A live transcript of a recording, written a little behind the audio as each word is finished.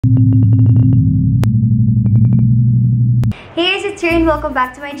Hey guys, it's Rei and welcome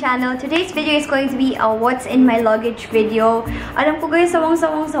back to my channel. Today's video is going to be a what's in my luggage video. Alam ko guys,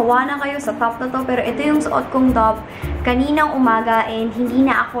 sawang-sawang sawa na kayo sa top na to, pero ito yung suot kong top kaninang umaga and hindi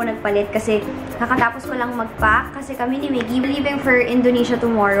na ako nagpalit kasi nakatapos ko lang mag-pack kasi kami ni Miggy leaving for Indonesia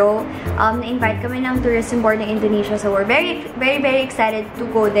tomorrow. Na-invite kami ng tourism board ng Indonesia, so we're very excited to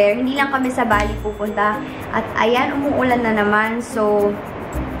go there. Hindi lang kami sa Bali pupunta at ayan, umuulan na naman, so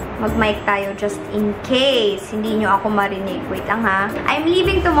mag-mic tayo just in case hindi nyo ako marinig. Wait lang ha. I'm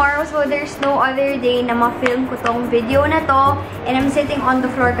leaving tomorrow, so there's no other day na ma-film ko tong video na to. And I'm sitting on the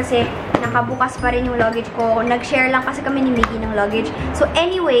floor kasi nakabukas pa rin yung luggage ko. Nag-share lang kasi kami ni Miggy ng luggage. So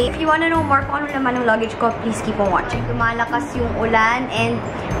anyway, if you wanna know more kung ano naman ng luggage ko, please keep on watching. Lumalakas yung ulan and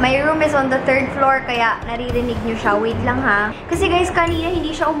my room is on the 3rd floor kaya naririnig nyo siya. Wait lang ha. Kasi guys, kanina hindi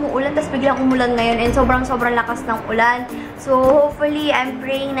siya umuulan tapos biglang umulan ngayon and sobrang lakas ng ulan. So hopefully, I'm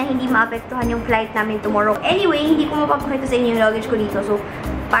praying na hindi maapektuhan yung flight namin tomorrow. Anyway, hindi ko mapapakita sa inyo yung luggage ko dito. So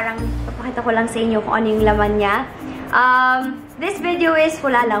parang papakita ko lang sa inyo kung ano yung laman niya. This video is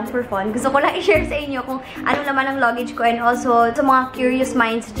wala lang for fun. Gusto ko lang i-share sa inyo kung anong laman ng luggage ko and also sa mga curious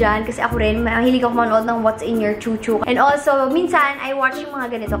minds dyan kasi ako rin, mahilig ako manood ng what's in your chuchu. And also, minsan, I watch yung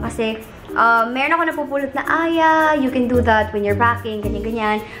mga ganito kasi meron ako napupulot na, you can do that when you're packing,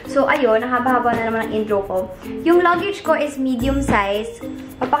 ganyan-ganyan. So, ayun, haba-haba na naman ang intro ko. Yung luggage ko is medium size.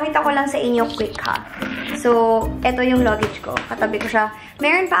 Papakita ko lang sa inyo quick ha. So, eto yung luggage ko. Katabi ko siya.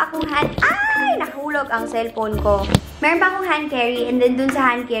 Meron pa akong nahulog ang cellphone ko. Meron pa akong hand carry and then dun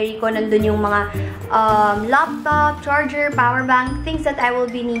sa hand carry ko, nandun yung mga laptop, charger, power bank, things that I will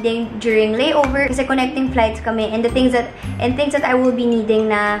be needing during layover. Kasi connecting flights kami and things that I will be needing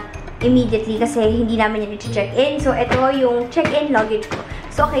na immediately kasi hindi namin yan i-check-in. So, ito yung check-in luggage ko.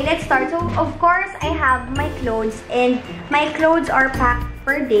 So, okay, let's start. So, of course, I have my clothes and my clothes are packed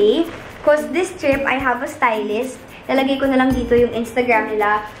per day. Because this trip, I have a stylist. Lalagay ko na lang dito yung Instagram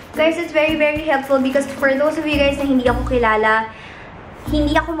nila. Guys, it's very helpful because for those of you guys na hindi ako kilala,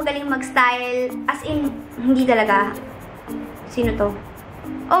 hindi ako magaling mag-style. As in, hindi talaga. Sino to?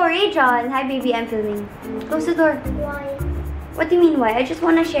 Oh, Rei Germar. Hi, baby. I'm filming. Close the door. Why? What do you mean, why? I just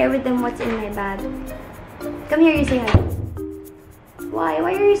want to share with them what's in my bag. Come here, you say hi. Why?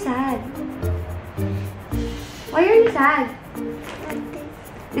 Why are you sad? Why are you sad?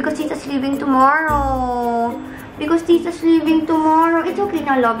 Because Tita's leaving tomorrow. Because Tita's leaving tomorrow. It's okay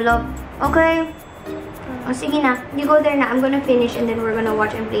na, love. Okay? O, sige na. You go there na. I'm gonna finish and then we're gonna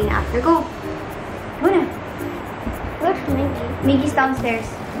watch and play na after. Go! Go na. Where's Miggy? Miggy's downstairs.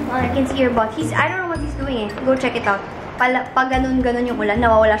 I can see your butt. I don't know what he's doing eh. Go check it out. Pag ganun yung ulan,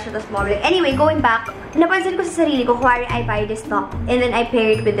 nawawala siya tas bumabalik. Anyway, going back, napansin ko sa sarili ko, kuwari I buy this top and then I pair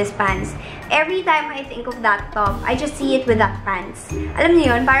it with this pants. Every time I think of that top, I just see it with that pants. Alam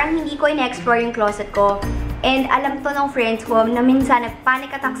niyo yun, parang hindi ko in-explore yung closet ko. And alam to ng friends ko na minsan nagpanic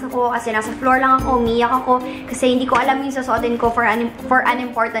attacks ako kasi nasa floor lang ako, umiyak ako kasi hindi ko alam yung susuotin ko for an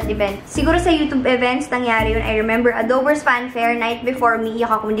important event. Siguro sa YouTube events nangyari yun. I remember Adobe's fanfare, night before, umiyak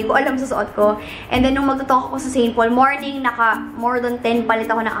ako, hindi ko alam susuot ko. And then nung magtutok ako sa St. Paul morning, naka more than 10 palit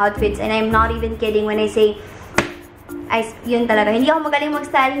ako ng outfits and I'm not even kidding when I say yun talaga. Hindi ako magaling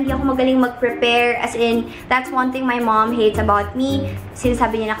mag-style, hindi ako magaling mag-prepare. As in, that's one thing my mom hates about me.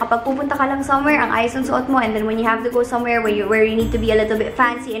 Sinasabi niya na kapag pupunta ka lang somewhere, ang ayos ng suot mo, and then when you have to go somewhere where you need to be a little bit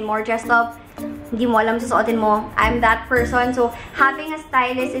fancy and more dressed up, hindi mo alam susuotin mo. I'm that person. So, having a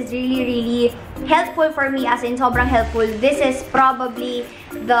stylist is really helpful for me. As in, sobrang helpful. This is probably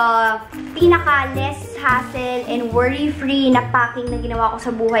the pinaka-less hassle and worry-free na packing na ginawa ko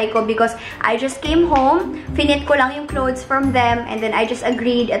sa buhay ko because I just came home, finit ko lang yung clothes from them, and then I just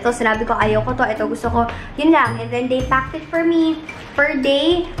agreed. Ito, sinabi ko, ayoko to, ito gusto ko. Yun lang. And then they packed it for me per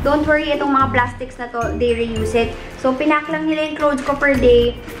day. Don't worry, itong mga plastics na to, they reuse it. So, pinak lang nila yung clothes ko per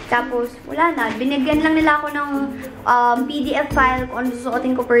day. Tapos, wala na. Binigyan lang nila ako ng PDF file kung ano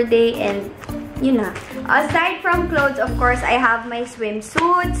susuotin ko per day and yun na. Aside from clothes, of course, I have my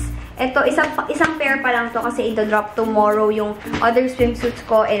swimsuits. Ito, isang pair pa lang to kasi ito-drop tomorrow yung other swimsuits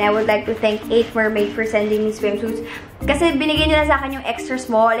ko and I would like to thank 8 Mermaid for sending me swimsuits. Kasi binigay nila sa akin yung extra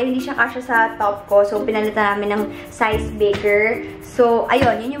small, eh, hindi siya kasya sa top ko. So, pinalitan namin ng size bigger. So,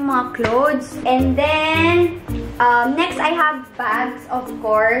 ayun, yun yung mga clothes. And then, next, I have bags, of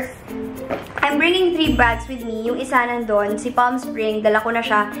course. I'm bringing 3 bags with me. Yung isa nandun, si Palm Spring, dala ko na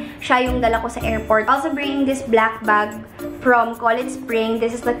siya. Siya yung dala ko sa airport. Also bringing this black bag from College Spring.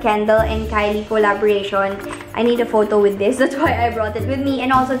 This is the Kendall and Kylie collaboration. I need a photo with this. That's why I brought it with me.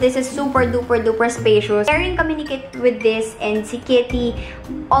 And also, this is super duper spacious. Sharing communicate with this and si Kitty,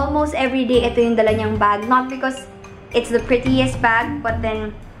 almost every day, ito yung dala niyang bag. Not because it's the prettiest bag, but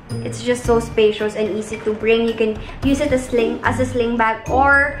then It's just so spacious and easy to bring. You can use it as a sling bag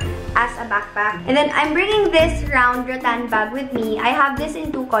or as a backpack. And then I'm bringing this round rattan bag with me. I have this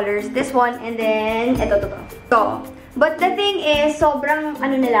in 2 colors. This one and then ito. But the thing is, sobrang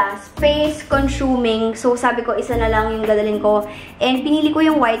space consuming. So sabi ko, isa na lang yung dadalhin ko. And pinili ko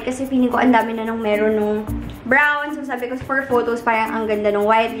yung white kasi pinili ko ang dami na nung meron nung brown. So sabi ko, for photos, parang ang ganda nung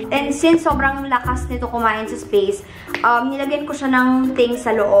white. And since sobrang lakas nito kumain sa space, nilagyan ko siya ng things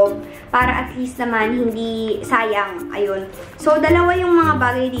sa loob para at least naman hindi sayang. Ayun. So dalawa yung mga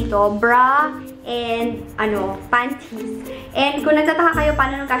bagay dito, bra and panties. And kung nagtataka kayo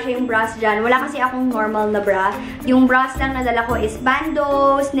paano nang kasya yung bras dyan, wala kasi akong normal na bra. Yung bras lang nadala ko is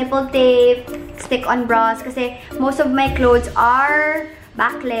bandos, nipple tape, stick-on bras. Kasi most of my clothes are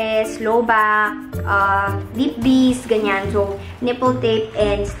backless, low back, deep V's, ganyan. So, nipple tape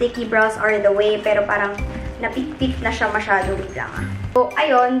and sticky bras are the way. Pero parang napit-pit na siya masyado. Wait lang. So,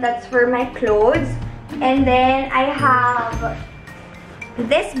 ayun, that's for my clothes. And then, I have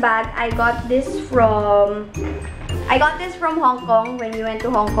this bag. I got this from Hong Kong when we went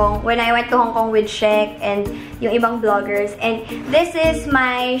to Hong Kong. When I went to Hong Kong with Shek and yung ibang vloggers. And this is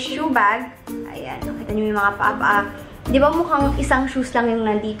my shoe bag. Ayan, nakita niyo yung mga paa. Di ba mukhang isang shoes lang yung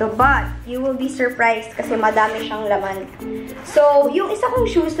nandito? But you will be surprised kasi madami siyang laman. So, yung isa kong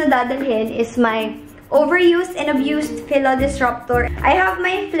shoes na dadalhin is my overused and abused pillow disruptor. I have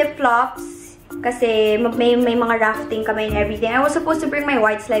my flip-flops. Kasi may mga rafting kami and everything. I was supposed to bring my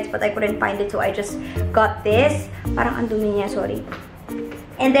white slides but I couldn't find it, so I just got this. Parang ang dumi niya, sorry.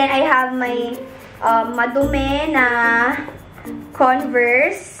 And then I have my madumi na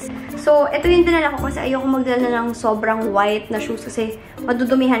Converse. So, ito yung dinala ko kasi ayoko magdala ng sobrang white na shoes kasi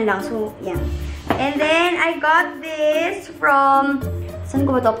madudumihan lang. So, yan. And then I got this from, saan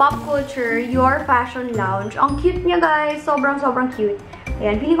ko ba to? Pop Culture, Your Fashion Lounge. Ang cute niya, guys. Sobrang cute.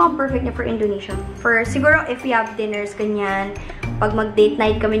 Ayan, feeling ko ang perfect niya for Indonesia. For, siguro, if we have dinners, ganyan, pag mag-date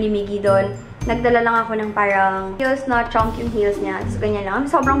night kami ni Miggy doon, nagdala lang ako ng parang heels na chunk yung heels niya. Tapos ganyan lang.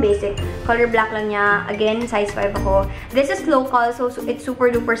 Sobrang basic. Color black lang niya. Again, size 5 ako. This is local, so it's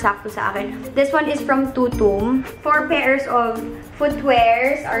super duper sakto sa akin. This one is from Tutum. 4 pairs of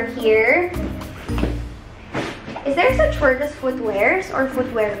footwears are here. Is there such word as footwears or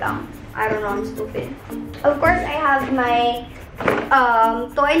footwear lang? I don't know, I'm stupid. Of course, I have my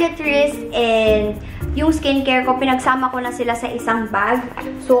toiletries and yung skincare ko, pinagsama ko na sila sa isang bag.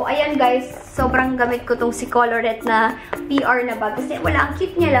 So, ayan guys, sobrang gamit ko tong si Colorette na PR na bag. Kasi wala, ang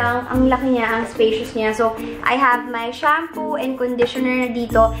cute niya lang, ang laki niya, ang spacious niya. So, I have my shampoo and conditioner na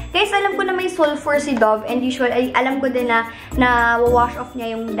dito. Guys, alam ko na may sulfur si Dove and usually, alam ko din na wash off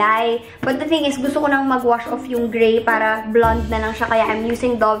niya yung dye. But the thing is, gusto ko nang mag-wash off yung gray para blonde na lang siya. Kaya I'm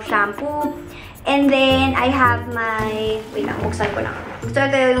using Dove shampoo. And then, I have my, wait lang, buksan ko lang. So,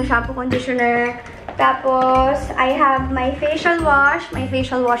 ito yung shampoo, conditioner. Tapos, I have my facial wash. My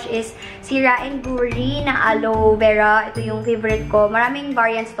facial wash is si Rei Germar na aloe vera. Ito yung favorite ko. Maraming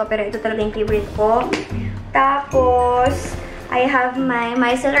variants to, pero ito talaga yung favorite ko. Tapos, I have my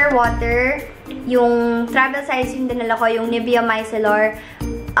micellar water. Yung travel size yung dinala ko, yung Nivea micellar.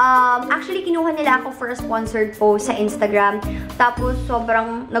 Actually, kinuha nila ako for a sponsored post sa Instagram. Tapos,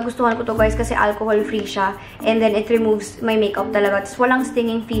 sobrang nagustuhan ko to guys kasi alcohol-free siya. And then, it removes my makeup talaga. Tapos, walang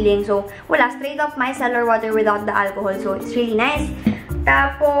stinging feeling. So, wala. Straight up micellar water without the alcohol. So, it's really nice.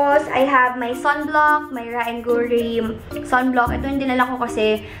 Tapos, I have my sunblock. My Rei Germar sunblock. Ito yung dinala ko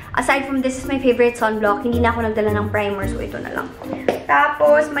kasi, aside from this is my favorite sunblock, hindi na ako nagdala ng primer. So, ito na lang.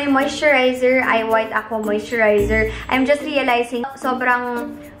 Tapos, my moisturizer, White Aqua Moisturizer. I'm just realizing,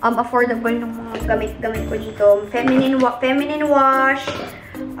 sobrang affordable ng mga gamit-gamit ko dito. Feminine wash.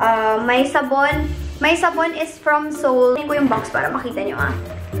 May sabon. My sabon is from Seoul. Tingnan ko yung box para makita nyo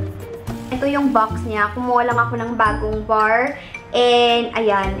Ito yung box niya. Kumuha lang ako ng bagong bar. And,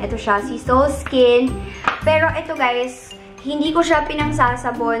 ayan. Ito siya. Si Soul Skin. Pero, ito guys, hindi ko siya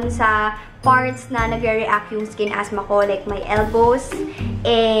pinangsasabon sa parts na nagre-react yung skin asthma ko, like my elbows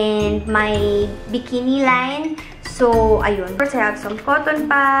and my bikini line. So, ayun. First, I have some cotton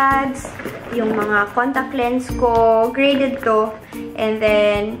pads, yung mga contact lens ko, graded to. And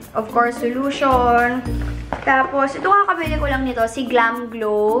then, of course, solution. Tapos, ito kakabili ko lang nito, si Glam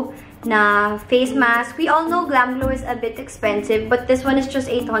Glow na face mask. We all know Glam Glow is a bit expensive, but this one is just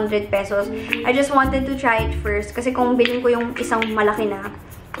 800 pesos. I just wanted to try it first kasi kung bilhin ko yung isang malaki na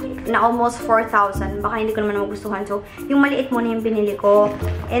almost 4,000, baka hindi ko naman magustuhan. So, yung maliit muna yung binili ko.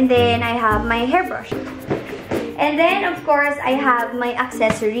 And then, I have my hairbrush. And then, of course, I have my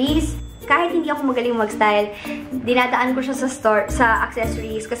accessories. kahit hindi ako magaling mag-style, dinadaan ko siya sa store, sa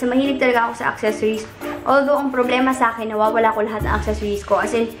accessories. Kasi mahilig talaga ako sa accessories. Although, ang problema sa akin, nawawala ko lahat ng accessories ko.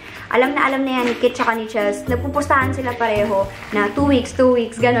 As in, alam na yan ni Kit tsaka ni Chels. Nagpupustahan sila pareho na 2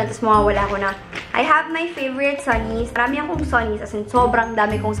 weeks, gano'n. Tapos mawawala ko na. I have my favorite Sonnies. Marami akong Sonnies. As in, sobrang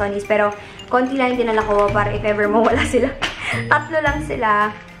dami kong Sonnies. Pero, konti lang yung dinala ko para if ever mawala sila. 3 lang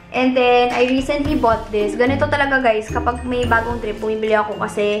sila. And then, I recently bought this. Ganito talaga, guys. Kapag may bagong trip, bumibili ako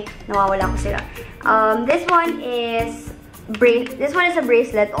kasi nawawala ko sila. This one is a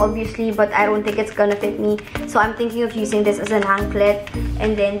bracelet, obviously, but I don't think it's gonna fit me. So, I'm thinking of using this as an anklet.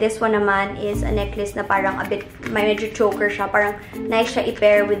 And then, this one naman is a necklace na parang a bit, may medyo choker siya. Parang nice siya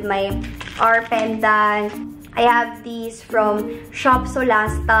i-pair with my R pendant. I have these from Shop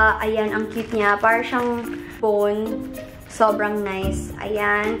Solasta. Ayan, ang cute niya. Parang siyang bone. Sobrang nice.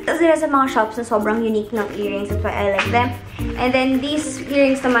 Ayan. Tapos sila sa mga shops na sobrang unique ng earrings. That's why I like them. And then, these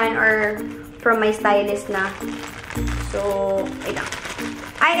earrings naman are from my stylist na. So, wait lang.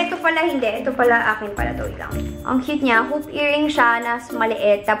 Ay, ito pala hindi. Ito pala, akin pala to. Wait lang. Ang cute niya. Hoop earring siya na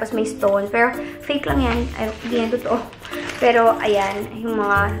maliit. Tapos may stone. Pero, fake lang yan. Ay, hindi yan totoo. Pero, ayan. Yung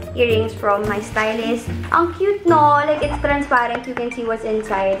mga earrings from my stylist. Ang cute, no? Like, it's transparent. You can see what's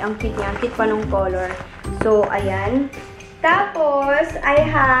inside. Ang cute niya. Ang cute pa nung color. So, ayan. Tapos, I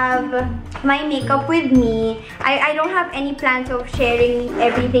have my makeup with me. I don't have any plans of sharing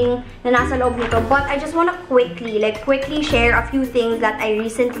everything na nasa loob nito. But I just wanna quickly share a few things that I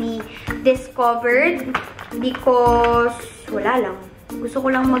recently discovered. Because, wala lang. Gusto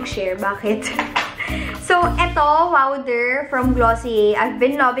ko lang mag-share. Bakit? So, eto, Powder from Glossier. I've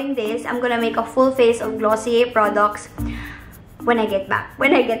been loving this. I'm gonna make a full face of Glossier products when I get back.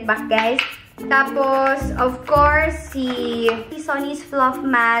 When I get back, guys. Tapos, of course, si Sonny's Fluff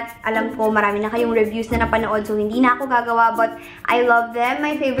Matte. Alam ko, marami na kayong reviews na napanood, so hindi na ako gagawa, but I love them.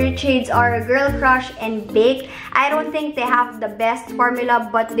 My favorite shades are Girl Crush and Bake. I don't think they have the best formula,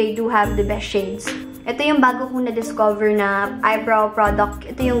 but they do have the best shades. Ito yung bago kong na-discover na eyebrow product.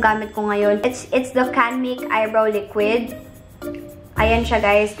 Ito yung gamit ko ngayon. It's the Can Make Eyebrow Liquid. Ayan siya,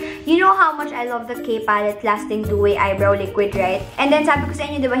 guys. You know how much I love the K Palette Lasting Two-Way Eyebrow Liquid, right? And then, sabi ko sa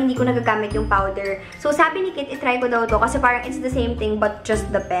inyo, diba, hindi ko nagagamit yung powder. So, sabi ni Kit, itry ko daw to kasi parang it's the same thing but just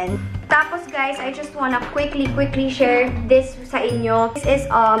the pen. Tapos, guys, I just wanna quickly share this sa inyo. This is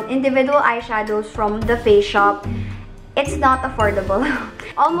individual eyeshadows from the Face Shop. It's not affordable.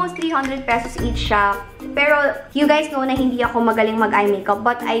 Almost 300 pesos each siya. Pero, you guys know na hindi ako magaling mag-eye makeup.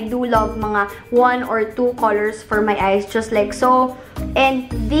 But I do love mga 1 or 2 colors for my eyes. Just like so.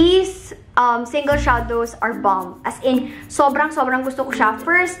 And these single shadows are bomb. As in, sobrang gusto ko siya.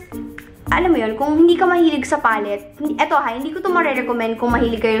 First, alam mo yun, kung hindi ka mahilig sa palette, eto ha, hindi ko to ma-recommend kung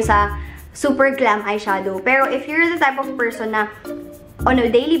mahilig kayo sa super glam eyeshadow. Pero if you're the type of person na on a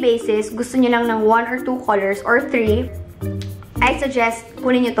daily basis, gusto nyo lang ng 1 or 2 colors or 3, I suggest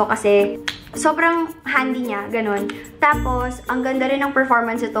kunin nyo to kasi sobrang handy niya, ganun. Tapos, ang ganda rin ng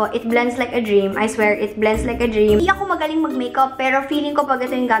performance ito. It blends like a dream. I swear, it blends like a dream. Hindi ako magaling mag-makeup, pero feeling ko pag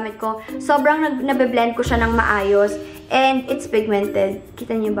ito yung gamit ko, sobrang nabe-blend ko siya ng maayos. And it's pigmented.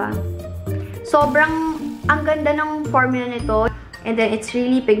 Kita niyo ba? Sobrang, ang ganda ng formula nito. And then, it's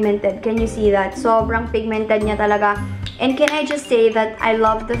really pigmented. Can you see that? Sobrang pigmented niya talaga. And can I just say that I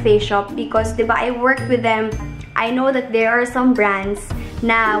love the Face Shop because, diba, I worked with them. I know that there are some brands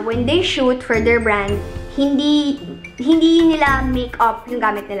na when they shoot for their brand, hindi nila makeup yung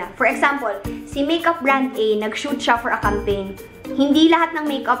gamit nila. For example, si makeup brand A, nag-shoot siya for a campaign. Hindi lahat ng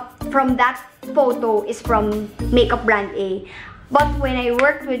makeup from that photo is from makeup brand A. But when I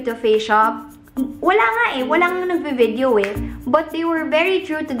worked with the Face Shop, wala nga eh. Walang nagbe-video eh. But they were very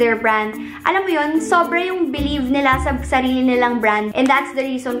true to their brand. Alam mo yun, sobra yung believe nila sa sarili nilang brand. And that's the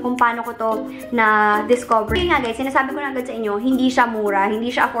reason kung paano ko to na-discover. Kaya nga guys, sinasabi ko na agad sa inyo, hindi siya mura,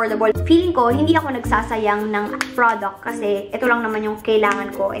 hindi siya affordable. Feeling ko, hindi ako nagsasayang ng product kasi ito lang naman yung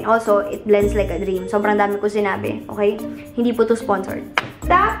kailangan ko. And also, it blends like a dream. Sobrang dami ko sinabi. Okay? Hindi po to sponsored.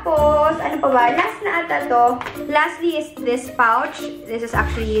 Tapos, ano pa ba? Last na ata to. Lastly is this pouch. This is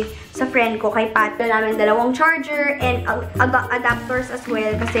actually sa friend ko kay Pat. Namin dalawang charger and adapters as well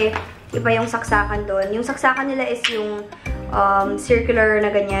kasi iba yung saksakan doon. Yung saksakan nila is yung circular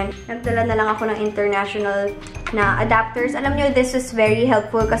na ganyan. Nagdala na lang ako ng international na adapters. Alam nyo, this is very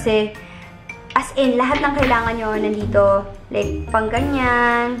helpful kasi as in, lahat ng kailangan nyo nandito. Like, pang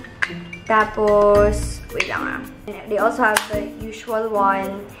ganyan. Tapos, wait lang ah. They also have the usual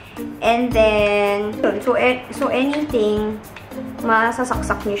one. And then, so anything,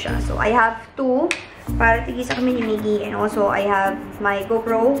 masasaksak nyo siya. So, I have 2 para tigisa kami ni Miggy. And also, I have my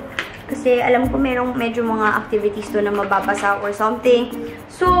GoPro. Kasi alam ko merong medyo mga activities doon na mababasa or something.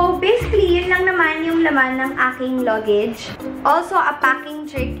 So, basically, yun lang naman yung laman ng aking luggage. Also, a packing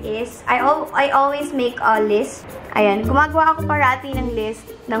trick is, I always make a list. Ayan, gumagawa ako parati ng list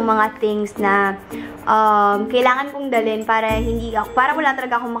ng mga things na kailangan kong dalhin para wala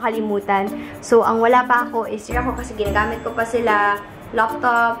talaga akong makalimutan. So, ang wala pa ako is, ako kasi ginagamit ko pa sila,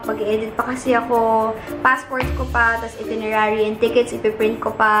 laptop, mag-edit pa kasi ako, passports ko pa, tapos itinerary and tickets, ipiprint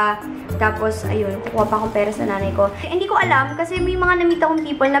ko pa, tapos, ayun, kukuha pa akong pera sa nanay ko. Hindi ko alam, kasi may mga namita kong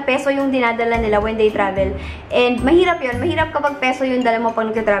people na peso yung dinadala nila when they travel. And mahirap yun, mahirap kapag peso yung dala mo pag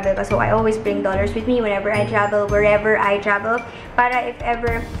nag-travel ka. So, I always bring dollars with me whenever I travel, wherever I travel, para if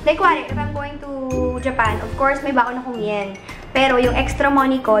ever, like, if I'm going to Japan, of course, may baon akong yen. Pero yung extra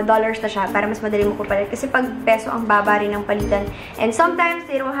money ko, dollars na siya para mas madali mo ko palit. Kasi pag peso, ang baba rin ng palitan. And sometimes,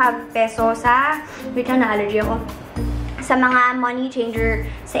 they don't have peso sa, wait lang, na-allergy ako, sa mga money changer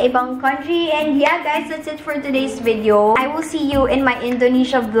sa ibang country. And yeah, guys, that's it for today's video. I will see you in my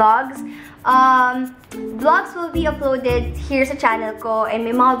Indonesia vlogs. Vlogs will be uploaded here sa channel ko. And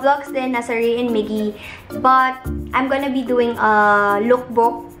may mga vlogs din nasa Rei and Miggy. But, I'm gonna be doing a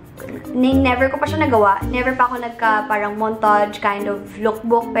lookbook. Never ko pa siya nagawa. Never pa ako parang montage kind of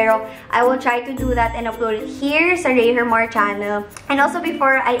lookbook. Pero I will try to do that and upload it here sa Rei Germar channel. And also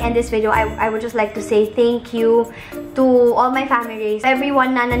before I end this video, I would just like to say thank you to all my families.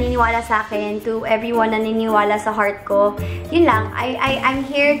 Everyone na naniniwala sa akin. To everyone na naniniwala sa heart ko. Yun lang. I'm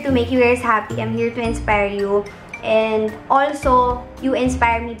here to make you guys happy. I'm here to inspire you. And also, you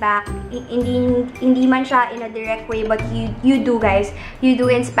inspire me back. Hindi man siya in a direct way, but you do, guys. You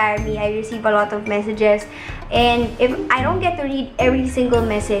do inspire me. I receive a lot of messages. And if I don't get to read every single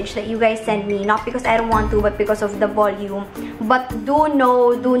message that you guys send me, not because I don't want to, but because of the volume. But do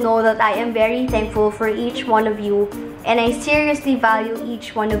know that I am very thankful for each one of you. And I seriously value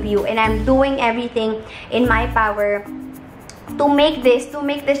each one of you. And I'm doing everything in my power to make this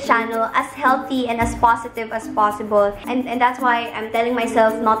channel as healthy and as positive as possible. And that's why I'm telling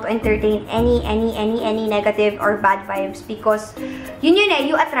myself not to entertain any negative or bad vibes, because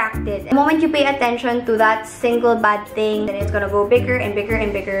you attract it. The moment you pay attention to that single bad thing, then it's gonna go bigger and bigger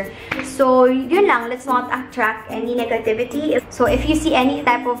and bigger. So yun lang, let's not attract any negativity. So if you see any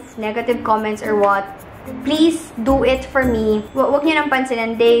type of negative comments or what, please do it for me. Huwag niyo nang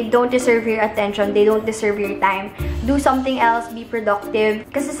pansinin. They don't deserve your attention. They don't deserve your time. Do something else. Be productive.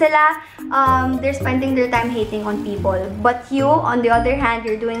 Kasi sila, they're spending their time hating on people. But you, on the other hand,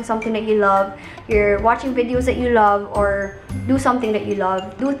 you're doing something that you love. You're watching videos that you love, or do something that you love.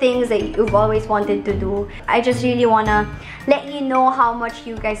 Do things that you've always wanted to do. I just really wanna let you know how much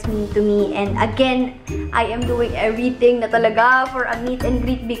you guys mean to me. And again, I am doing everything na talaga for a meet and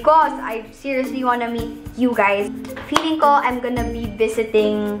greet because I seriously wanna meet you guys. Feeling ko I'm gonna be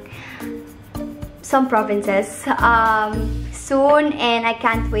visiting some provinces soon, and I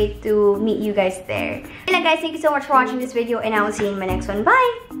can't wait to meet you guys there. And guys, thank you so much for watching this video, and I will see you in my next one.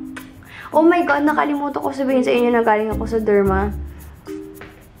 Bye! Oh my god, nakalimutan ko sabihin sa inyo na galing ako sa derma.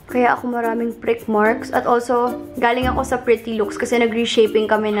 Kaya ako maraming prick marks. At also, galing ako sa Pretty Looks kasi nag-reshaping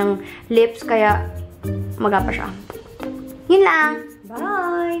kami ng lips, kaya magapa siya. Yun lang! Bye!